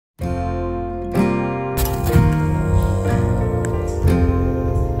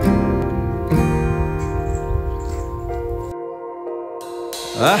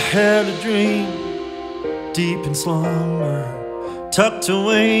I had a dream deep in slumber, tucked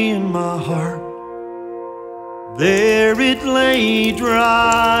away in my heart. There it lay,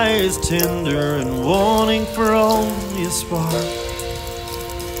 dry as tinder and wanting for only a spark.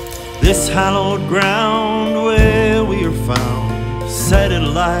 This hallowed ground where we are found, set it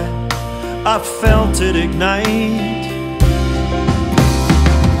alight, I felt it ignite.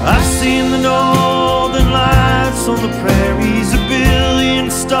 I've seen the northern lights on the prairies, a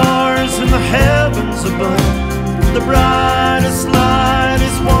billion stars in the heavens above. The brightest light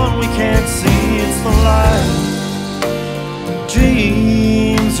is one we can't see, it's the light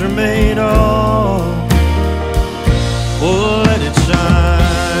dreams are made of. Oh, let it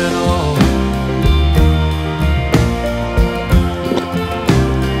shine on.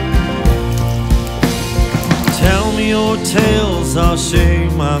 Tell me your tales, I'll share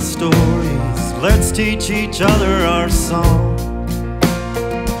my stories. Let's teach each other our song.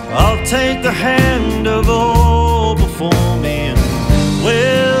 I'll take the hand of all before me and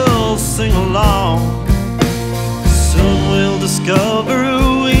we'll sing along. Soon we'll discover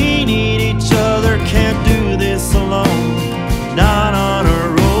we need each other, can't do this alone, not on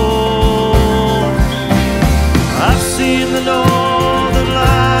our own. I've seen the northern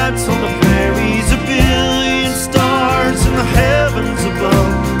lights on the prairies, a billion stars in the heavens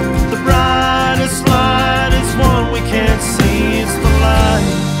above. The brightest light is one we can't see, it's the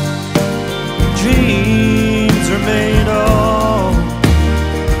light dreams are made of.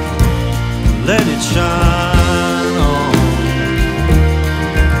 Let it shine on.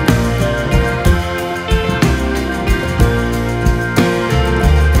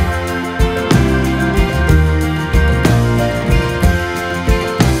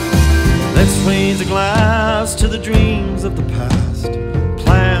 Let's raise a glass to the dreams of the past,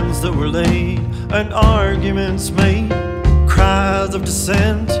 plans that were laid and arguments made, cries of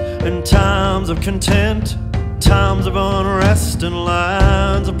dissent and times of content, times of unrest and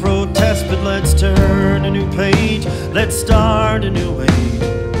lines of protest. But let's turn a new page, let's start a new age,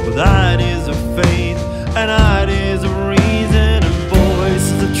 with ideas of faith and ideas of reason and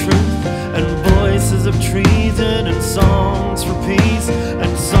voices of truth and voices of trees.